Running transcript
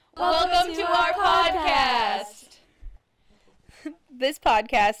Welcome to our podcast. This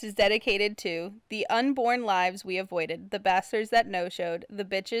podcast is dedicated to the unborn lives we avoided, the bastards that no-showed, the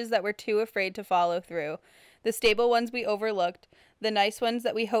bitches that were too afraid to follow through, the stable ones we overlooked, the nice ones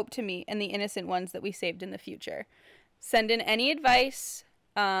that we hope to meet, and the innocent ones that we saved in the future. Send in any advice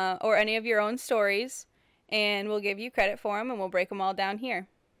or any of your own stories, and we'll give you credit for them, and we'll break them all down here.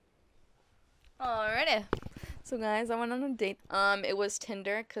 Alrighty. So guys, I went on a date. It was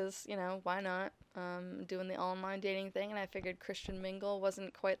Tinder, cause why not? Doing the online dating thing, and I figured Christian Mingle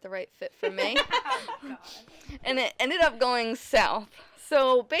wasn't quite the right fit for me. Oh, and it ended up going south.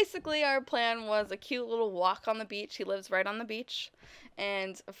 So basically, our plan was a cute little walk on the beach. He lives right on the beach,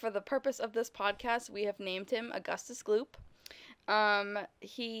 and for the purpose of this podcast, we have named him Augustus Gloop. What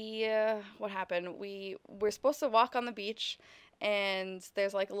happened? We're supposed to walk on the beach. And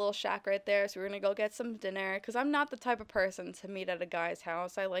there's like a little shack right there, so we're gonna go get some dinner. Because I'm not the type of person to meet at a guy's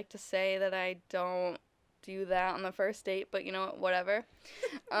house. I like to say that I don't do that on the first date, but you know what, whatever.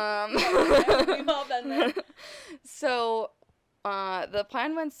 We've all been there. So, the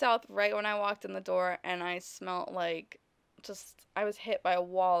plan went south right when I walked in the door, and I smelled like I was hit by a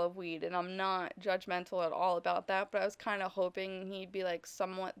wall of weed, and I'm not judgmental at all about that, but I was kind of hoping he'd be like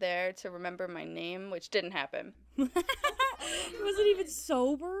somewhat there to remember my name, which didn't happen. Was it even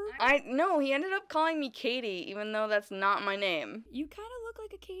sober? No, he ended up calling me Katie, even though that's not my name. You kind of look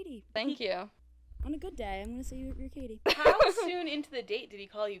like a Katie. Thank you. On a good day, I'm going to say you're Katie. How soon into the date did he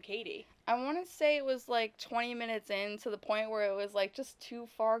call you Katie? I want to say it was like 20 minutes in, to the point where it was like just too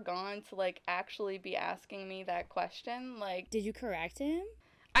far gone to like actually be asking me that question. Like, did you correct him?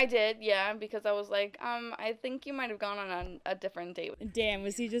 I did, yeah, because I was like, I think you might have gone on a different date. Damn,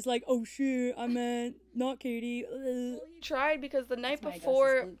 was he just like, oh shit, I meant not Katie? Well, he tried, because the night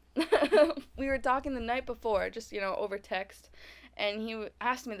before, we were talking the night before, just, over text, and he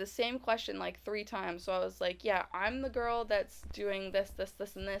asked me the same question like 3 times, so I was like, yeah, I'm the girl that's doing this,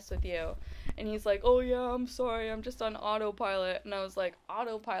 and this with you. And he's like, oh yeah, I'm sorry, I'm just on autopilot. And I was like,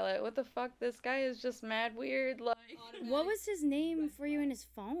 autopilot? What the fuck? This guy is just mad weird. Like, what was his name for you in his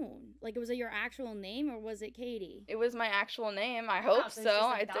phone? Like, was it your actual name, or was it Katie? It was my actual name. I hope so.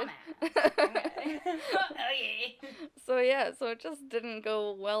 I did. So yeah, so it just didn't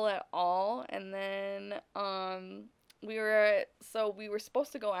go well at all. And then we were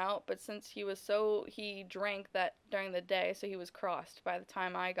supposed to go out, but since he drank that during the day, so he was crossed by the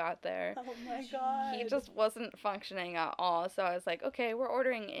time I got there. Oh my god. He just wasn't functioning at all, so I was like, okay, we're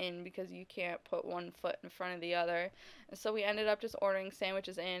ordering in, because you can't put one foot in front of the other. And so we ended up just ordering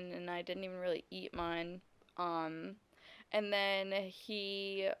sandwiches in, and I didn't even really eat mine. And then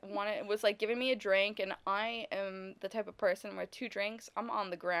he was like giving me a drink, and I am the type of person where 2 drinks, I'm on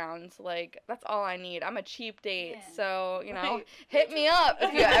the ground. Like, that's all I need. I'm a cheap date, so, right. Hit me up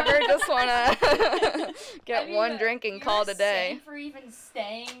if you ever just want to get one drink and call it a day. For even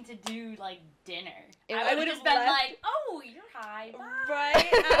staying to do, like, dinner. I would have been like, oh, you're high, bye.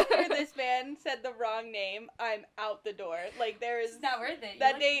 Right after this man said the wrong name, I'm out the door. Like, there is... It's not worth it.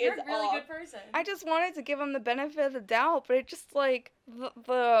 That day you're is a really off. good person. I just wanted to give him the benefit of the doubt, but it just, like,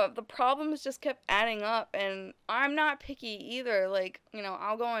 the problems just kept adding up, and I'm not picky either. Like,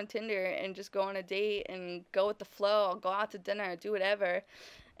 I'll go on Tinder and just go on a date and go with the flow. I'll go out to dinner, do whatever.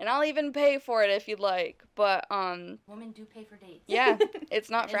 And I'll even pay for it if you'd like, but, Women do pay for dates. Yeah,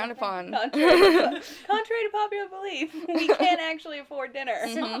 it's not frowned upon. Contrary to popular belief, we can't actually afford dinner.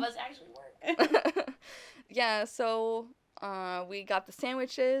 Some of us actually work. Yeah, so, we got the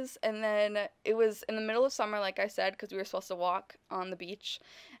sandwiches, and then it was in the middle of summer, like I said, because we were supposed to walk on the beach,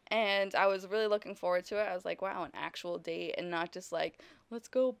 and I was really looking forward to it. I was like, wow, an actual date, and not just like, let's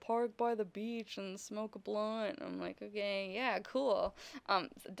go park by the beach and smoke a blunt. I'm like, okay, yeah, cool.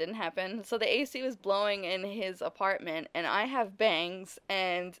 It didn't happen. So the AC was blowing in his apartment, and I have bangs,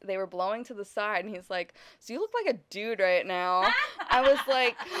 and they were blowing to the side, and he's like, so you look like a dude right now. I was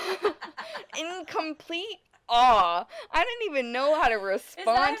like, in complete awe. I didn't even know how to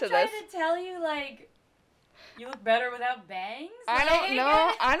respond to this. Is that him trying to tell you, like, you look better without bangs? I don't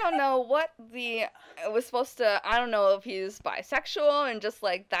know. I don't know what it was supposed to. I don't know if he's bisexual and just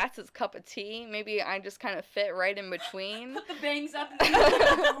like that's his cup of tea. Maybe I just kind of fit right in between. Put the bangs up in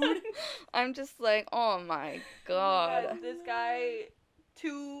the mood. I'm just like, oh my god. Yeah, this guy,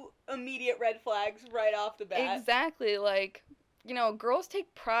 2 immediate red flags right off the bat. Exactly. Like, girls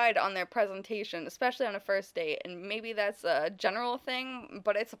take pride on their presentation, especially on a first date, and maybe that's a general thing,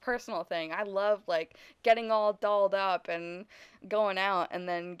 but it's a personal thing. I love, like, getting all dolled up and going out and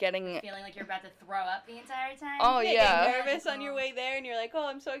then getting... Feeling like you're about to throw up the entire time. Oh, yeah. Get nervous on your way there, and you're like, oh,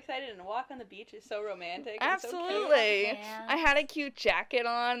 I'm so excited, and a walk on the beach is so romantic. Absolutely. So I had a cute jacket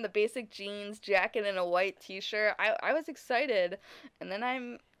on, the basic jeans jacket and a white t-shirt. I was excited, and then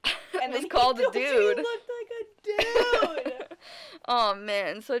And was then called a dude. You looked like a dude. Oh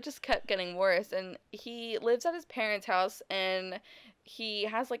man, so it just kept getting worse, and he lives at his parents' house, and he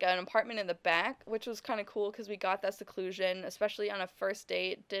has like an apartment in the back, which was kind of cool because we got that seclusion, especially on a first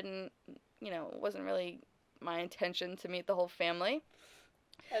date. Wasn't really my intention to meet the whole family.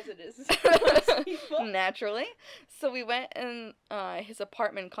 As it is. Naturally. So we went in his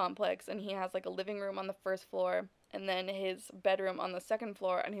apartment complex, and he has like a living room on the first floor and then his bedroom on the second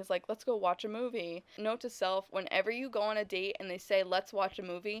floor, and he's like, let's go watch a movie. Note to self, whenever you go on a date and they say, let's watch a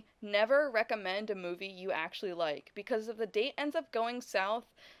movie, never recommend a movie you actually like, because if the date ends up going south,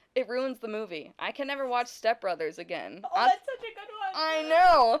 it ruins the movie. I can never watch Step Brothers again. Oh, that's such a good one. I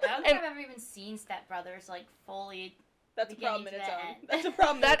know. I don't think I've ever even seen Step Brothers, like, fully. That's a problem in beginning its to own. end. That's a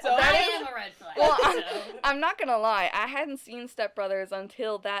problem in its own. That is a red flag. Well, so. I'm not gonna lie. I hadn't seen Step Brothers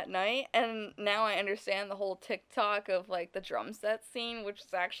until that night, and now I understand the whole TikTok of like the drum set scene, which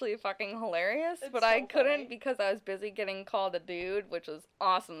is actually fucking hilarious. It's but so I couldn't funny. because I was busy getting called a dude, which was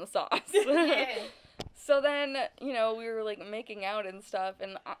awesome sauce. Yeah. So then, we were like making out and stuff,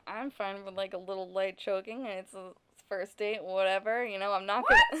 and I'm fine with like a little light choking, and it's a first date, whatever. I'm not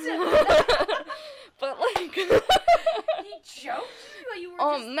gonna. But like. He choked you? You were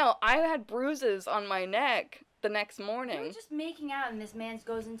just... No, I had bruises on my neck the next morning. You were just making out and this man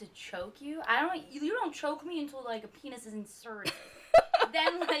goes in to choke you? You don't choke me until, like, a penis is inserted.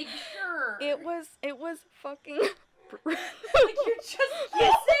 Then, like, sure. It was fucking... Like, you're just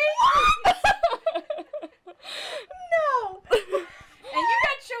kissing? No! And you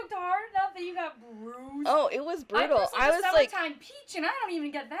got choked hard enough that you got bruised? Oh, it was brutal. I was like... summertime peach and I don't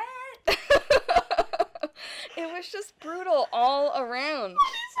even get that. It was just brutal all around.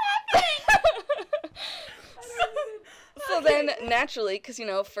 What is happening? So then, naturally, because,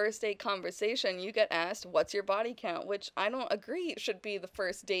 first date conversation, you get asked, what's your body count? Which I don't agree should be the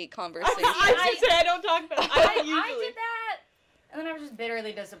first date conversation. I don't talk about I did that, and then I was just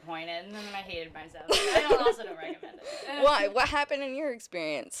bitterly disappointed, and then I hated myself. I also don't recommend it. Why? What happened in your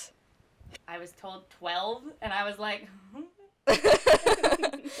experience? I was told 12, and I was like...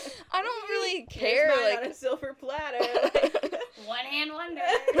 I don't really care. Here's mine like on a silver platter. One hand wonder.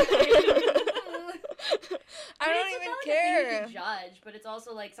 I don't even care. To judge, but it's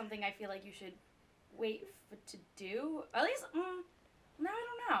also like something I feel like you should wait to do. At least, no, I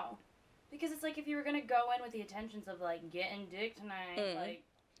don't know, because it's like if you were gonna go in with the intentions of like getting dick tonight, like.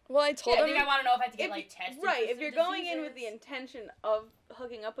 Well, I told I him. think I want to know if I have to get like tested. Right, for if you're some going in with the diseases. intention of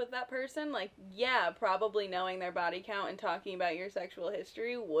hooking up with that person, like, yeah, probably knowing their body count and talking about your sexual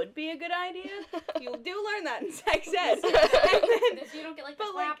history would be a good idea. You do learn that in sex ed. So you don't get like the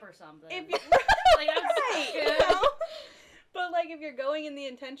But, clap or something. If you, Like, that's right, good. But, like, if you're going in the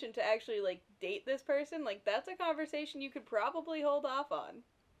intention to actually, like, date this person, like, that's a conversation you could probably hold off on.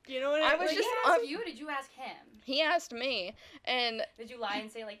 You know what I mean? I was Like, just Did he ask you? Or did you ask him? He asked me, and Did you lie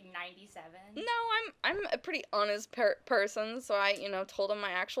and say like 97? no, I'm a pretty honest person, so I told him my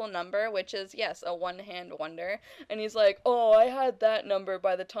actual number, which is yes, a one-hand wonder, and he's like, oh, I had that number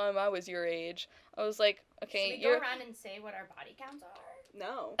by the time I was your age. I was like, okay, Should we go around and say what our body counts are?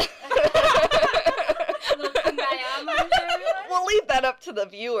 no. Little kumbaya moment for everyone? We'll leave that up to the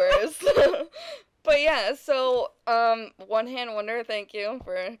viewers. But yeah, so, one hand wonder, thank you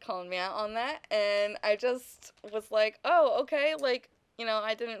for calling me out on that, and I just was like, oh, okay, like,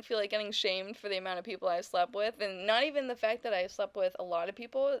 I didn't feel like getting shamed for the amount of people I slept with, and not even the fact that I slept with a lot of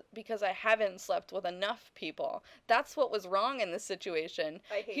people, because I haven't slept with enough people. That's what was wrong in this situation.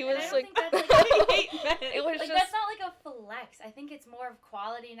 I hate He men. was I don't like, think that's I hate men. it was Like, just, that's not like a flex. I think it's more of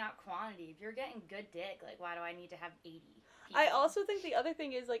quality, not quantity. If you're getting good dick, like, why do I need to have 80 people? I also think the other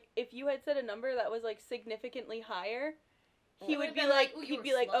thing is, like, if you had said a number that was, like, significantly higher, he It would would've be been like, like, "Ooh, you he'd were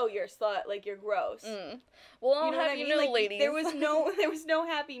be like, slut." oh, you're a slut, like, you're gross. well, I'll You know what have I you mean? know, Like, ladies. there was no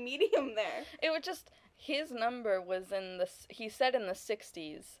happy medium there. It was just, his number was he said in the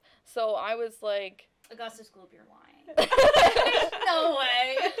 60s, so I was like, Augustus Gloop, you're lying. No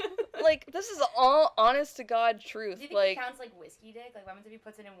way. like, this is all honest to God truth. Do you think Like, it counts like whiskey dick? Like, what happens if he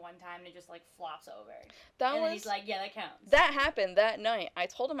puts it in one time and it just, like, flops over? that And then was, he's like, yeah, that counts. that happened that night. I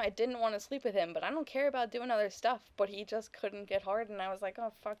told him I didn't want to sleep with him, but I don't care about doing other stuff. But he just couldn't get hard, and I was like,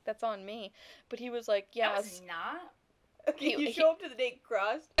 oh, fuck, that's on me. But he was like, That yeah. was not Okay, you show up to the date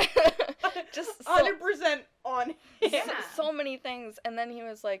crossed. Just 100% on him. Yeah. so many things. And then he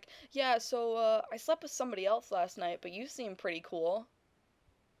was like, yeah, so I slept with somebody else last night, but you seem pretty cool.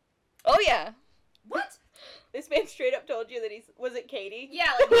 Oh, yeah. What? This man straight up told you that was it Katie?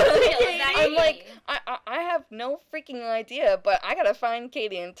 Yeah, like, was that I'm Katie? like, I have no freaking idea, but I gotta find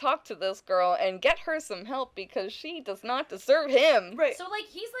Katie and talk to this girl and get her some help because she does not deserve him. Right. So, like,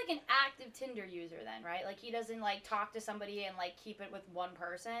 he's, like, an active Tinder user then, right? Like, he doesn't, like, talk to somebody and, like, keep it with one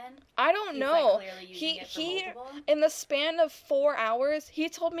person? I don't He's, know. like, clearly using it for multiple? In the span of 4 hours, he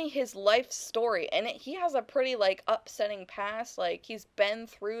told me his life story, and he has a pretty, like, upsetting past. Like, he's been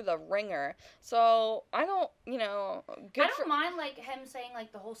through the ringer. So, I don't, you know, I don't mind, like, him saying,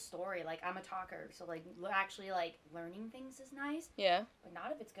 like, the whole story. Like, I'm a talker, so, like, actually, like, learning things is nice. Yeah. But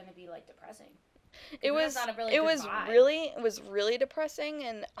not if it's gonna be, like, depressing. It was not a really it good was vibe. really depressing,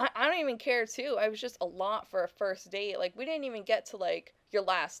 and I don't even care too. I was just a lot for a first date. Like, we didn't even get to, like, your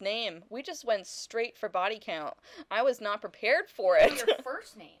last name. We just went straight for body count. I was not prepared for it. Your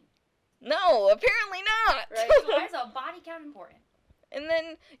first name. No, apparently not. Right. So why is a body count important? And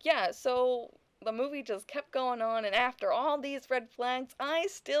then, yeah, so the movie just kept going on, and after all these red flags, I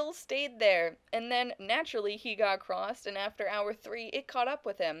still stayed there. And then, naturally, he got crossed, and after hour 3, it caught up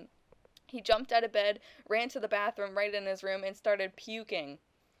with him. He jumped out of bed, ran to the bathroom right in his room, and started puking.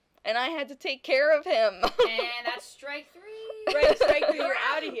 And I had to take care of him. And that's strike 3. Right, strike 3, you're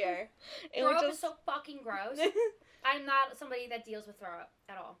out of here. Throw up is so fucking gross. I'm not somebody that deals with throw up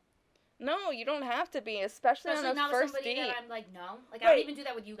at all. No, you don't have to be, especially on a not first with somebody date. that I'm like, no. Like, I Right. don't even do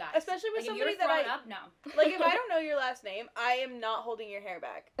that with you guys. Especially with like, somebody if you're that throwing up, no. Like, if I don't know your last name, I am not holding your hair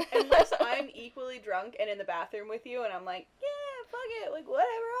back. Unless I'm equally drunk and in the bathroom with you, and I'm like, yeah, fuck it, like, whatever,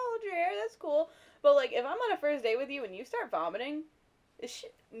 I'll hold your hair, that's cool. But, like, if I'm on a first date with you and you start vomiting,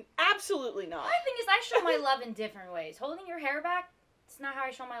 absolutely not. My thing is, I show my love in different ways. Holding your hair back, it's not how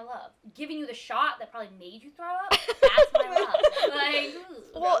I show my love. Giving you the shot that probably made you throw up, that's my love. Like,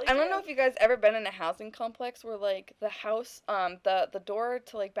 Well, Really I don't true. know if you guys ever been in a housing complex where, like, the house, the door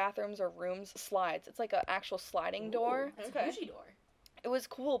to, like, bathrooms or rooms slides. It's like an actual sliding door. That's Okay. a bougie door. It was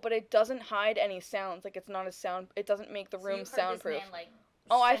cool, but it doesn't hide any sounds. Like, it's not a sound, it doesn't make the So room you heard this soundproof. man, like,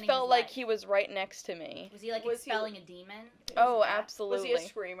 Oh, I spinning felt his like legs. he was right next to me. Was he, like, Was he- expelling a demon? Oh, Was absolutely. he a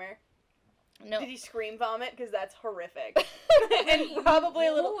screamer? No. Did he scream vomit? Because that's horrific. And probably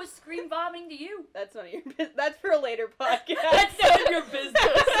a little... Who was scream vomiting to you? That's none of your business. That's for a later podcast. That's none of your business.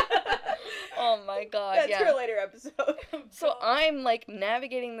 Oh my god, That's yeah. for a later episode. So I'm, like,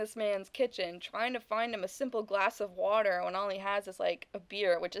 navigating this man's kitchen, trying to find him a simple glass of water when all he has is, like, a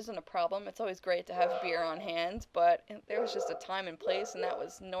beer, which isn't a problem. It's always great to have beer on hand, but there was just a time and place, and that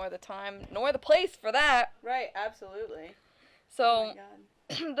was nor the time nor the place for that. Right, absolutely. So, Oh my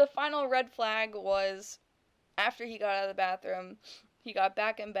god. the final red flag was after he got out of the bathroom, he got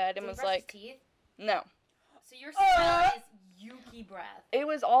back in bed and Did he was brush like, his teeth? no. So you're smelling his yucky breath. It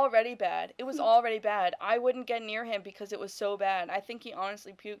was already bad. It was already bad. I wouldn't get near him because it was so bad. I think he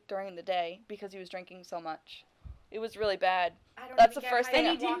honestly puked during the day because he was drinking so much. It was really bad. I don't That's even the get first how thing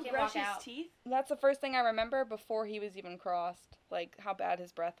you And he walk didn't in, brush walk his out. teeth? That's the first thing I remember before he was even crossed. Like, how bad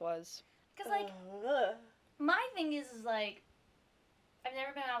his breath was. Because, like, Ugh. my thing is, like, I've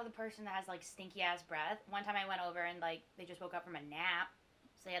never been out with a person that has, like, stinky-ass breath. One time I went over and, like, they just woke up from a nap,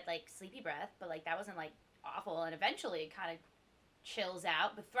 so they had, like, sleepy breath, but, like, that wasn't, like, awful, and eventually it kind of chills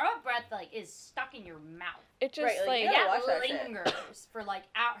out. But throw-up breath, like, is stuck in your mouth. It just, Right, like, like, you gotta Yeah, watch that it shit. lingers for, like,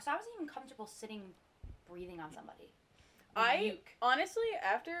 hours. So I wasn't even comfortable sitting, breathing on somebody. I honestly,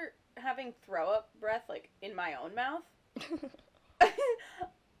 after having throw up breath like in my own mouth,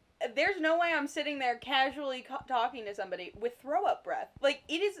 there's no way I'm sitting there casually talking to somebody with throw up breath. Like,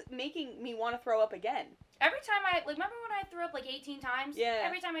 it is making me want to throw up again. Every time I, like, remember when I threw up, like, 18 times? Yeah.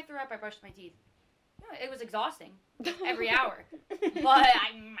 Every time I threw up, I brushed my teeth. Yeah, it was exhausting. Every hour. But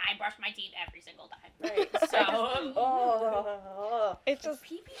I brushed my teeth every single time. Right. So, Oh. it's just,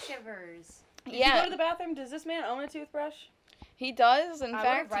 pee-pee shivers. Did you yeah, go to the bathroom? Does this man own a toothbrush? he does, in I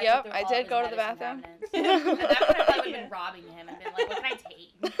fact, would've rifled yep, through I all did of go his to the medicine bathroom. cabinets. At that point, I probably would Yeah. have been robbing him and been like, what can I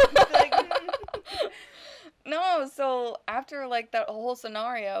take? No, so after, like, that whole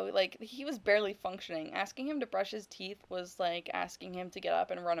scenario, like, he was barely functioning. Asking him to brush his teeth was like asking him to get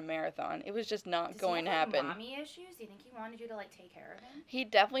up and run a marathon. It was just not Does going to he have, like, happen. mommy issues? Do you think he wanted you to, like, take care of him? He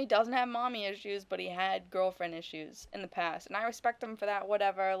definitely doesn't have mommy issues, but he had girlfriend issues in the past. And I respect him for that,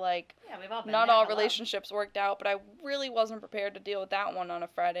 whatever. Like, Yeah, we've all been not there. all Hello. relationships worked out, but I really wasn't prepared to deal with that one on a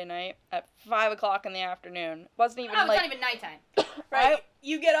Friday night at 5 o'clock in the afternoon. Wasn't even Oh, it's like, not even nighttime. Right?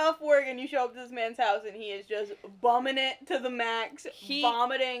 You get off work and you show up to this man's house and he is just bumming it to the max, He-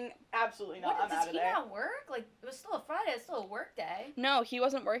 vomiting. Absolutely not. What, I'm does out of he there. not work? Like, it was still a Friday. It's still a work day. No, he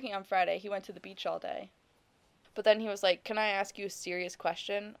wasn't working on Friday. He went to the beach all day. But then he was like, "Can I ask you a serious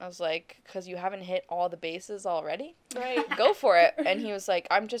question?" I was like, "'Cause you haven't hit all the bases already? Right. Go for it." And he was like,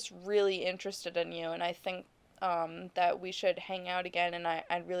 "I'm just really interested in you, and I think that we should hang out again, and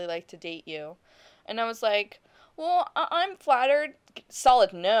I'd really like to date you." And I was like, "Well, I'm flattered."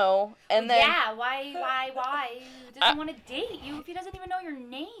 Solid no. And then Yeah, why? He doesn't want to date you if he doesn't even know your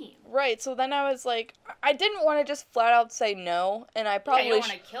name. right, so then I was like, I didn't want to just flat out say no, and I Yeah, probably you don't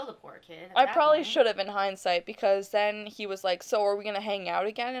want to kill the poor kid. At I that probably point. should have in hindsight, because then he was like, "So are we going to hang out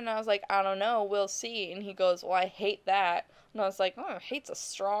again?" And I was like, "I don't know, we'll see." And he goes, "Well, I hate that." And I was like, "Oh, hate's a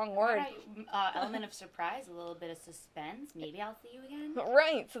strong Why word." not, element of surprise, a little bit of suspense. Maybe I'll see you again.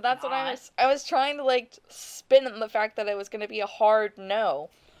 Right, so that's what Not. I was trying to like spin on the fact that it was going to be a hard no.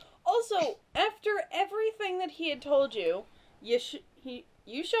 Also, after everything that he had told you, you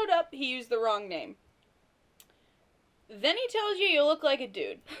showed up. He used the wrong name. Then he tells you look like a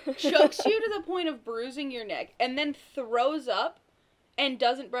dude, chokes you to the point of bruising your neck, and then throws up and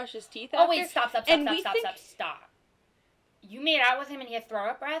doesn't brush his teeth after. Oh wait, stop. and Stop. You made out with him and he had throw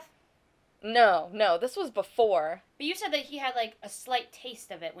up breath? No, this was before. But you said that he had like a slight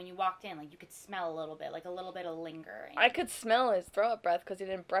taste of it when you walked in, like you could smell a little bit, like a little bit of lingering. I could smell his throw up breath because he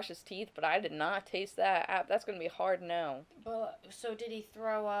didn't brush his teeth, but I did not taste that. That's going to be a hard no. So did he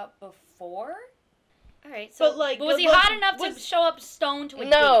throw up before? All right. So, But, like, was he was- hot enough to was- show up stoned to a date?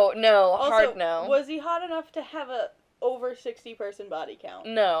 No, Also, hard no. was he hot enough to have a over 60-person body count?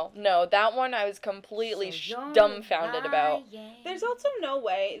 No, that one I was completely So you're dumbfounded about. lying. There's also no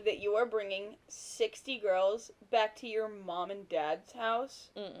way that you are bringing 60 girls back to your mom and dad's house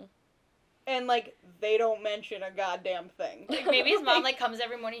Mm. and, like, they don't mention a goddamn thing. Like, maybe his mom like comes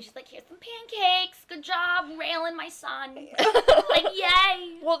every morning. She's like, "Here's some pancakes. Good job railing my son." Like,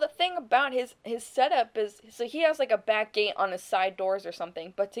 yay. Well, the thing about his setup is, so he has like a back gate on his side doors or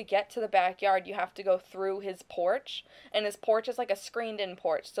something, but to get to the backyard, you have to go through his porch, and his porch is like a screened-in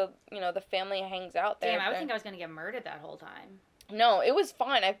porch, so, the family hangs out there. Damn, I would think I was gonna get murdered that whole time. No, it was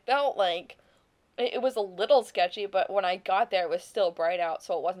fine. I felt like it was a little sketchy, but when I got there, it was still bright out,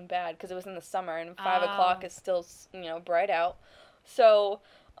 so it wasn't bad, because it was in the summer, and 5 o'clock is still, bright out. So,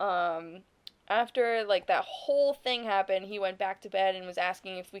 after, like, that whole thing happened, he went back to bed and was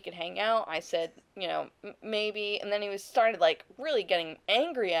asking if we could hang out. I said, maybe, and then he started, like, really getting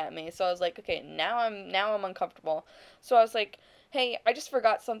angry at me, so I was like, okay, now I'm uncomfortable. So I was like, hey, I just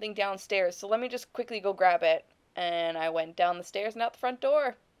forgot something downstairs, so let me just quickly go grab it. And I went down the stairs and out the front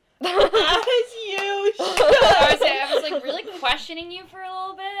door. As you should. I was like really questioning you for a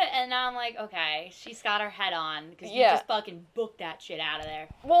little bit, and now I'm like, okay, she's got her head on because you Yeah. just fucking booked that shit out of there.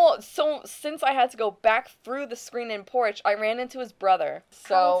 Well, so since I had to go back through the screen-in porch, I ran into his brother.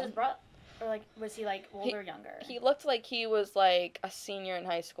 So How old's his brother? Or like, was he like older or younger? he looked like he was like a senior in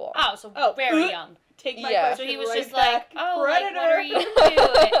high school. Oh, so Oh, very young. Take my Yeah. question So he was right just like, back. oh, Predator. like, what are you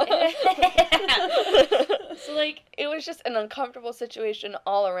doing? So like, It was just an uncomfortable situation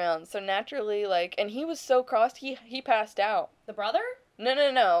all around. So naturally, like, and he was so crossed, he passed out. the brother?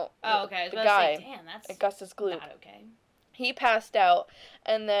 No. Oh, okay. I was The about guy, to say, damn, that's Augustus Gloop. not okay. He passed out,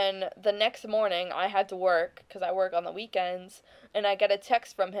 and then the next morning I had to work, because I work on the weekends, and I get a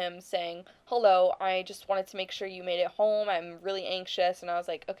text from him saying, "Hello, I just wanted to make sure you made it home. I'm really anxious." And I was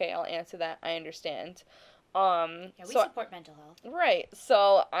like, okay, I'll answer that. I understand. Yeah, we so support mental health. Right.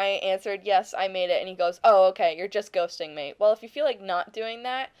 So I answered, yes, I made it. And he goes, oh, okay, you're just ghosting me. Well, if you feel like not doing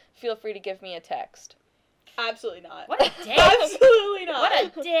that, feel free to give me a text. Absolutely not. What a dick. Absolutely not. What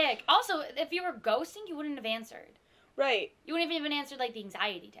a dick. Also, if you were ghosting, you wouldn't have answered. Right. You wouldn't have even answered, like, the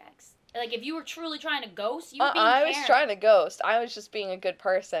anxiety text. Like, if you were truly trying to ghost, you would be I was trying to ghost. I was just being a good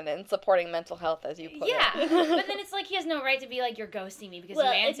person and supporting mental health, as you put Yeah, it. but then it's like he has no right to be like, you're ghosting me because you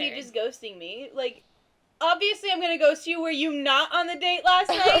Well, answered. if you're just ghosting me, like, obviously I'm gonna ghost you. Were you not on the date last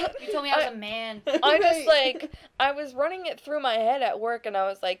night? You told me I was a man. I just, like, I was running it through my head at work, and I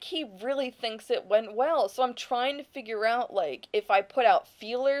was like, he really thinks it went well. So I'm trying to figure out, like, if I put out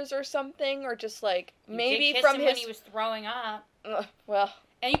feelers or something, or just, like, You maybe did kiss from him his... when he was throwing up. Well,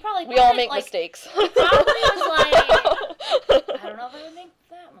 And you probably we all wasn't, make like, mistakes. Probably was like, I don't know if I would make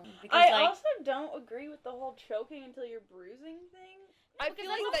that one. Because, I like, also don't agree with the whole choking until you're bruising thing. I because feel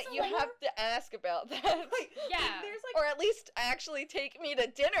like that's that also, you like- have to ask about that. Like, Yeah. there's like Or at least actually take me to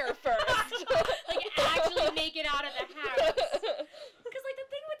dinner first. like, actually make it out of the house. Because, like, the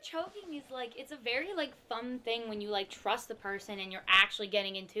thing with choking is, like, it's a very, like, fun thing when you, like, trust the person and you're actually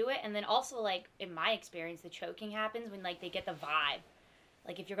getting into it. And then also, like, in my experience, the choking happens when, like, they get the vibe.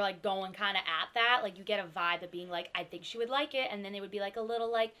 like if you're like going kind of at that, like you get a vibe of being like, I think she would like it, and then it would be like a little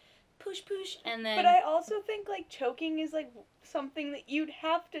like push, and then. But I also think like choking is like something that you'd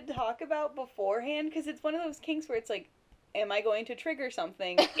have to talk about beforehand, because it's one of those kinks where it's like, am I going to trigger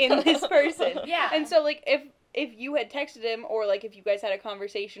something in this person? Yeah. And so like if you had texted him, or like if you guys had a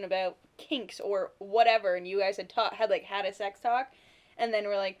conversation about kinks or whatever, and you guys had had a sex talk, and then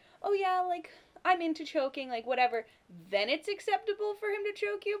we're like, oh yeah, like I'm into choking, like whatever, then it's acceptable for him to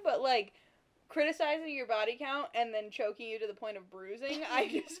choke you. But like criticizing your body count and then choking you to the point of bruising, I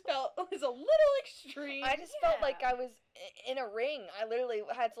just felt was a little extreme. I just felt like I was in a ring. I literally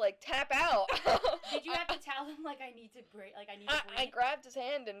had to like tap out. Did you have to tell him like I need to breathe? Like I need to I breathe. grabbed his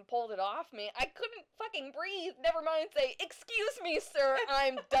hand and pulled it off me. I couldn't fucking breathe. Never mind say, "Excuse me, sir,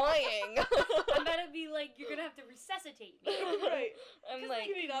 I'm dying." I'm gonna be like, you're gonna have to resuscitate me. Right. I'm Like, like,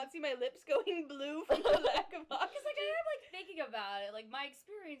 can you not see my lips going blue from the lack of oxygen? Because like I'm like thinking about it, like my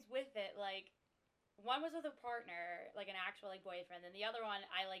experience with it, like. One was with a partner, like an actual like boyfriend, and the other one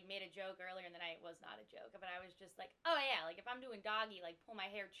I like made a joke earlier in the night, was not a joke, but I was just like, oh yeah, like if I'm doing doggy, like pull my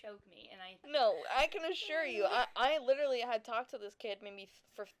hair, choke me, and I. no, I can assure you, I literally had talked to this kid maybe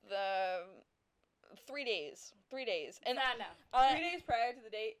for the 3 days, and No. 3 days prior to the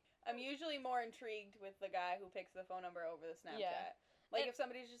date, I'm usually more intrigued with the guy who picks the phone number over the Snapchat. Yeah. Like if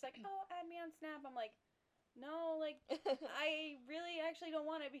somebody's just like, oh, add me on Snap, I'm like, no, like I really actually don't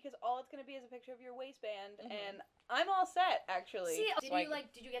want it, because all it's gonna be is a picture of your waistband, and I'm all set actually. See, So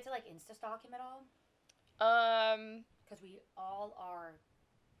did you get to like Insta stalk him at all? Because we all are.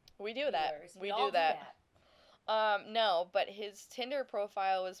 We do that. viewers. We all do that. No, but his Tinder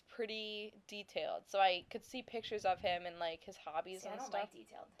profile was pretty detailed, so I could see pictures of him and like his hobbies See, I and don't stuff. like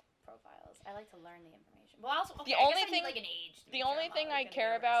detailed profiles. I like to learn the information. Well, also, okay, The I only guess I thing- need, like an age. To The make sure only I'm not, thing like, I gonna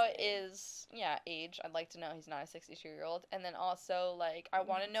care get about arrested. is age. I'd like to know he's not a 62-year-old, and then also like I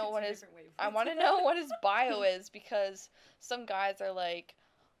want to Two know what his different I wavelengths. want to know what his bio is, because some guys are like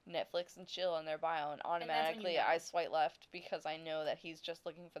Netflix and chill in their bio, and that's when you automatically know. I swipe left because I know that he's just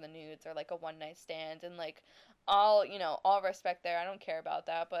looking for the nudes or like a one night stand, and like all respect there. I don't care about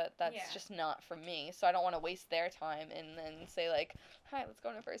that, but that's Yeah. just not for me. So I don't want to waste their time and then say like, "Hi, let's go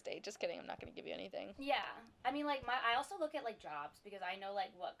on a first date." Just kidding. I'm not gonna give you anything. Yeah, I mean, like I also look at like jobs, because I know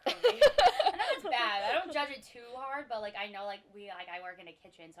like what career. I know it's bad. I don't judge it too hard, but like I know like I work in a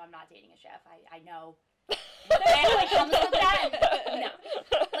kitchen, so I'm not dating a chef. I know. What like comes with that? No.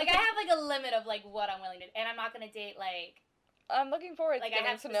 Like I have like a limit of like what I'm willing to, and I'm not gonna date like. I'm looking forward Like, to I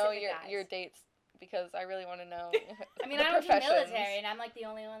getting have to know specific your guys. dates, because I really want to know. I mean, the I don't do professions. military, and I'm like the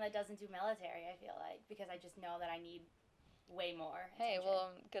only one that doesn't do military. I feel like, because I just know that I need way more. Hey, attention.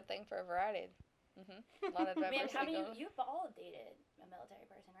 well, good thing for a variety. A lot of Man, diversity. how many going on. you've all dated a military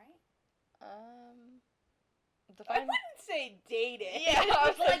person, right? I Define. wouldn't say dated. Yeah, I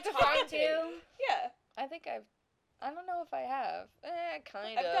was Well, like define talked date. to. Yeah. I think I don't know if I have.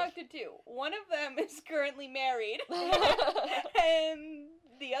 Kind I've of. talked to two. One of them is currently married, and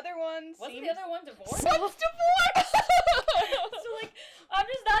the other one Wasn't seems. the other one divorced? What's divorced? So like, I'm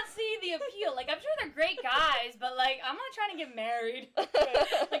just not seeing the appeal. Like, I'm sure they're great guys, but like, I'm not trying to get married.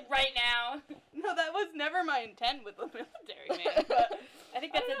 Like right now. No, that was never my intent with the military, man. But I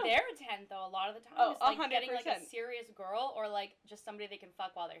think that's I don't know. their intent though. A lot of the time, Oh, it's like getting like a 100%. serious girl, or like just somebody they can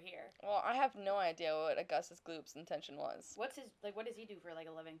fuck while they're here. Well, I have no idea what Augustus Gloop's intention was. What's his like? What does he do for like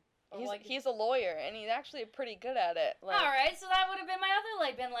a living? Or, He's like, he's a lawyer, and he's actually pretty good at it. Like, all right, so that would have been my other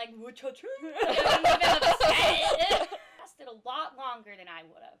like been like upset. Lasted a lot longer than I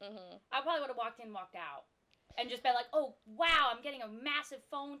would have. I probably would have walked in, walked out, and just been like, oh wow, I'm getting a massive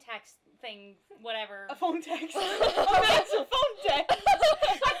phone text thing, whatever. a phone text. A massive phone text.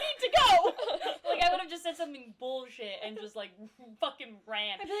 I need to go. Like I would have just said something bullshit and just like fucking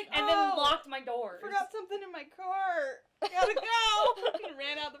ran, I'd be like, and oh, then locked my doors. forgot something in my car. Gotta go. And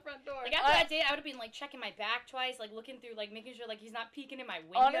ran out the front door. Like after that date, I would have been like checking my back twice, like looking through, like making sure like he's not peeking in my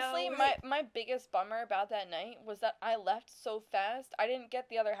window. Honestly, my biggest bummer about that night was that I left so fast. I didn't get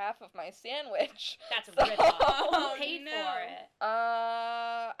the other half of my sandwich. That's a So- rip-off. Oh, Who paid no. for it?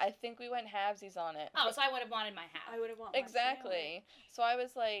 I think we went halvesies on it. Oh, so I would have wanted my half. I would have wanted my Exactly. So I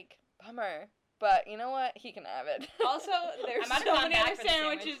was like, bummer. But you know what? He can have it. sandwich. Also, there's I might have so gone many back other for the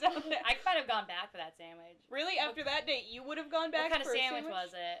sandwich. sandwiches out there. I might have gone back for that sandwich. Really, after that date, you would have gone back What kind of for a sandwich was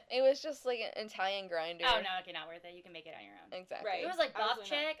it? It was just like an Italian grinder. Oh no, okay, not worth it. You can make it on your own. Exactly. Right. If it was like buff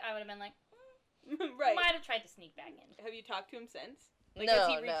Absolutely chick, I would have been like, Right. might have tried to sneak back in. Have you talked to him since? Like, no, has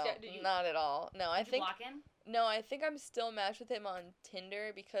he reached no, out? Did you? not at all. No, I Did you think block in? no, I think I'm still matched with him on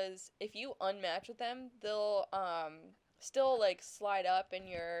Tinder, because if you unmatch with them, they'll still like slide up in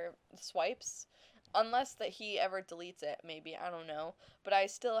your swipes, unless that he ever deletes it, maybe, I don't know. But I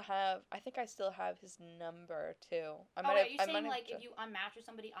think I still have his number, too. Are you saying, like, if you unmatch with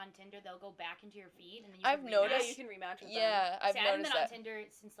somebody on Tinder, they'll go back into your feed, and then you I've can noticed. Yeah, you can rematch with them. Yeah, I've See, I haven't noticed been on that. Tinder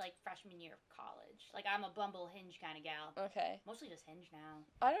since, like, freshman year of college. Like, I'm a Bumble Hinge kind of gal. Okay. Mostly just Hinge now.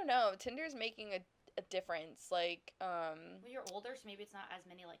 I don't know. Tinder's making a difference. Like, Well, you're older, so maybe it's not as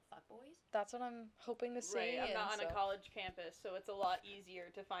many, like, fuckboys. that's what I'm hoping to see. Right, I'm not on and a college campus, so it's a lot easier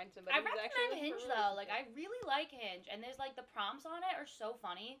to find somebody I who's actually recommend looking Hinge, for a though. Like, relationship. I really like Hinge. And there's, like, the prompts on it are so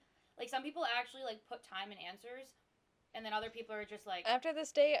funny. Like, some people actually, like, put time in answers. And then other people are just like... After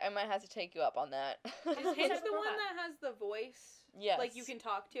this date, I might have to take you up on that. Is Hinge Hinge the one that has the voice? Yes. Like, you can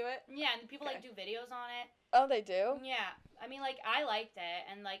talk to it? Yeah, and people, Okay. like, do videos on it. Oh, they do? Yeah. I mean, like, I liked it.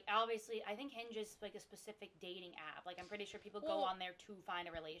 And, like, obviously, I think Hinge is, like, a specific dating app. Like, I'm pretty sure people go Well, on there to find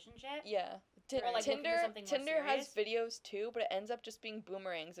a relationship. Yeah. Or, like, looking for something more Tinder has serious. videos too, but it ends up just being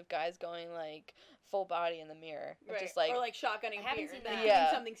boomerangs of guys going like full body in the mirror. It's Right. just like, or like shotgunning I haven't beer. seen Like, that. doing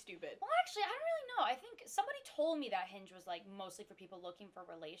Yeah. something stupid. Well, actually, I don't really know. I think somebody told me that Hinge was, like, mostly for people looking for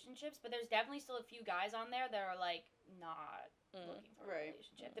relationships. But there's definitely still a few guys on there that are, like, not looking for a Right.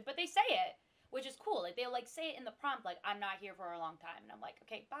 relationship. But they say it, which is cool. Like, they'll, like, say it in the prompt, like, I'm not here for a long time. And I'm like,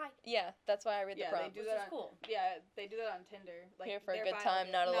 okay, bye. yeah, that's why I read the Yeah, prompt. they do Which that is cool. Yeah, they do that on Tinder. Like, Here for a they're good fine time, with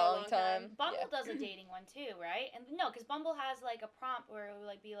it. not a long time. Bumble Yeah. does a dating one too, right? And no, because Bumble has like a prompt where it would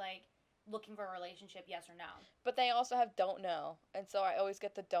like be like looking for a relationship, yes or no. But they also have don't know, and so I always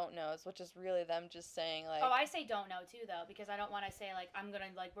get the don't knows, which is really them just saying like. Oh, I say don't know too though, because I don't want to say like I'm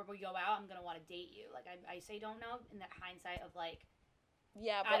gonna like where we go out, I'm gonna want to date you. Like I say don't know in the hindsight of like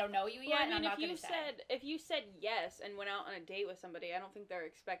Yeah, but I don't know you yet, Well, I and mean, I'm not if you gonna say. if you said yes and went out on a date with somebody, I don't think they're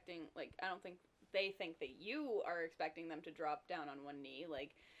expecting, like, I don't think they think that you are expecting them to drop down on one knee.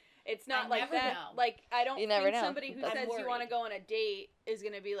 Like, it's not I like never that. know. Like, I don't You think never know. somebody who I'm says you want to worried. go on a date is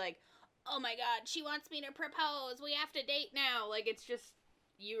gonna be like, oh my god, she wants me to propose. We have to date now. Like, it's just,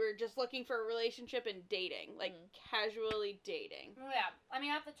 you were just looking for a relationship and dating, like casually dating. Well, yeah, I mean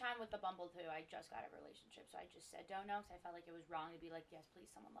at the time with the Bumble too, I just got a relationship, so I just said don't know, because I felt like it was wrong to be like yes, please,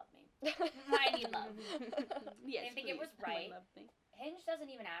 someone love me. I need love. Yes, I think it was please, someone right. love me. Hinge doesn't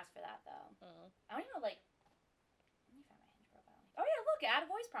even ask for that though. Mm. I don't even know, like, let me find my Hinge profile. Oh yeah, look, add a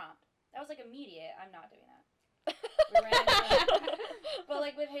voice prompt. That was like immediate. I'm not doing that. We ran into it. But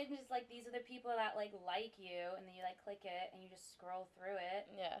like with Hinge, it's like these are the people that like you, and then you like click it and you just scroll through it.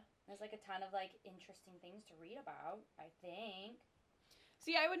 Yeah. There's like a ton of like interesting things to read about, I think.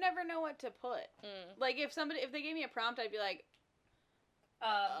 See, I would never know what to put. Mm. Like, if they gave me a prompt, I'd be like,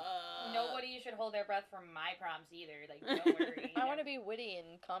 Nobody should hold their breath for my prompts either. Like, don't worry. I want to be witty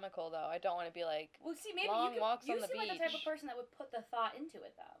and comical though. I don't want to be like. Well, see, maybe long you could. walks You on the seem like the type of beach. person that would put the thought into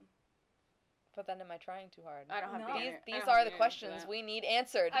it, though. But then am I trying too hard? I don't have No. the These internet. I these don't are have the internet for questions that. we need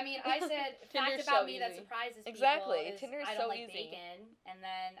answered. I mean, I said Tinder's fact about so me that easy. surprises people. Exactly. Is Tinder's I don't so like easy. bacon, and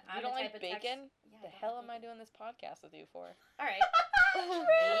then I'm You don't the like type of text- bacon? Yeah, The I don't hell like am I bacon. doing this podcast with you for? All right.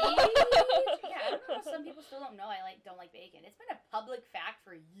 Yeah, I don't know. Some people still don't know I don't like bacon. It's been a public fact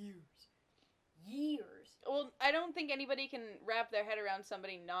for years. Years. Well, I don't think anybody can wrap their head around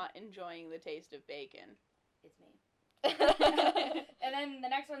somebody not enjoying the taste of bacon. It's me. And then the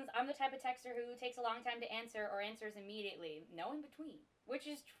next one's I'm the type of texter who takes a long time to answer or answers immediately. No in between. Which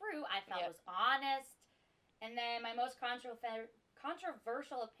is true. I felt Yep. was honest. And then my most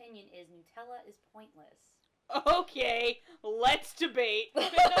controversial opinion is Nutella is pointless. Okay, let's debate. No,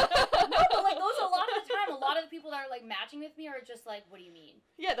 but like those a lot of the time, a lot of the people that are like matching with me are just like, what do you mean?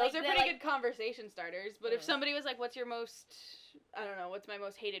 Yeah, those Like, are they're pretty like- good conversation starters. But if Mm. somebody was like, what's your most, I don't know, what's my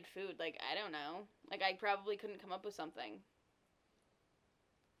most hated food? Like, I don't know. Like, I probably couldn't come up with something.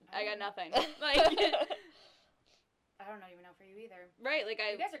 I got nothing. Like, I don't even know for you either. right, like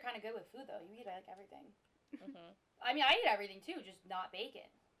You guys are kind of good with food though. You eat like everything. Mhm. I mean, I eat everything too, just not bacon.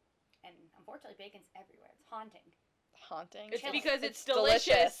 And unfortunately, bacon's everywhere. It's haunting. Haunting. It's Chill. because it's delicious.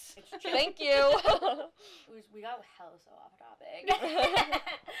 delicious. It's true. Thank you. We got hella so off topic.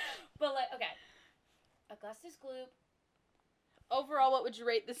 But like, okay. Augustus Gloop. Overall, what would you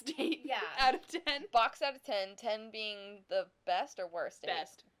rate this date? Yeah. Out of 10? Box out of 10, 10 being the best or worst date?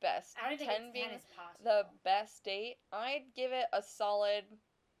 Best. Best. I don't think 10 it's being 10 is possible. the best date. I'd give it a solid.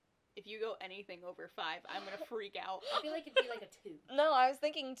 If you go anything over 5, I'm gonna freak out. I feel like it'd be like a 2. No, I was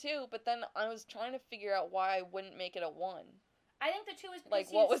thinking 2, but then I was trying to figure out why I wouldn't make it a 1. I think the 2 is because Like,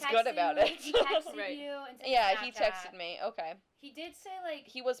 he what was good texted about you, it? He texted Right. you and sent Yeah, you he Snapchat. texted me. Okay. He did say like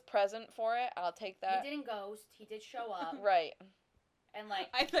He was present for it. I'll take that. he didn't ghost. He did show up Right. and like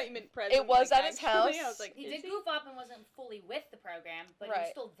I thought you meant present. It was like, at his actually. house. I was like, he is did goof up and wasn't fully with the program, but he was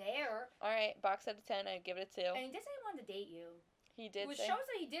Right. still there. All right, box out of 10, I'd give it a 2. And he did say he wanted to date you. He did Which say. shows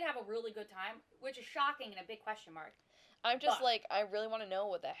that he did have a really good time, which is shocking and a big question mark. I'm just but- like, I really want to know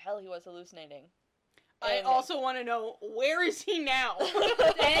what the hell he was hallucinating. I And- also want to know, where is he now?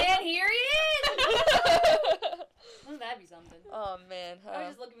 And here he is! Wouldn't that be something? Oh, man. I would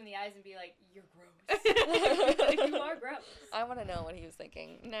just look him in the eyes and be like, you're gross. Like, you are gross. I want to know what he was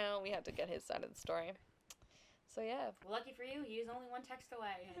thinking. No, we have to get his side of the story. So, yeah. Well, lucky for you, he is only one text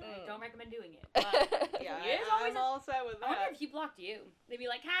away, and I don't recommend doing it. But Yeah, he is always I'm all set with I wonder that. if he blocked you. They'd be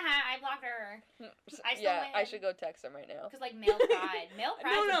like, haha, I blocked her. I still Yeah, I win. should go text him right now. Because, like, male pride. Male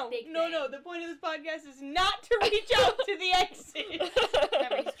pride's a big thing. No, the point of this podcast is not to reach out to the exes.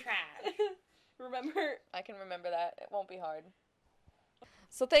 Remember, he's trash. Remember? I can remember that. It won't be hard.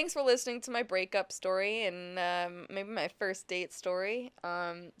 So thanks for listening to my breakup story and maybe my first date story.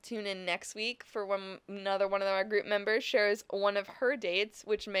 Tune in next week for when another one of our group members shares one of her dates,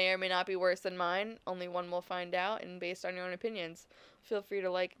 which may or may not be worse than mine. Only one will find out, and based on your own opinions. Feel free to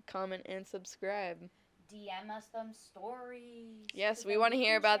like, comment, and subscribe. DM us them stories. Yes, 'cause we then want to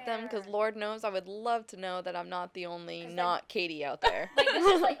hear can about them because share. Lord knows I would love to know that I'm not the only 'Cause not Katie out there. Like, this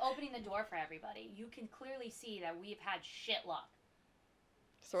is like opening the door for everybody. You can clearly see that we've had shit luck.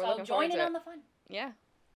 So we're looking forward join to in it. on the fun. Yeah.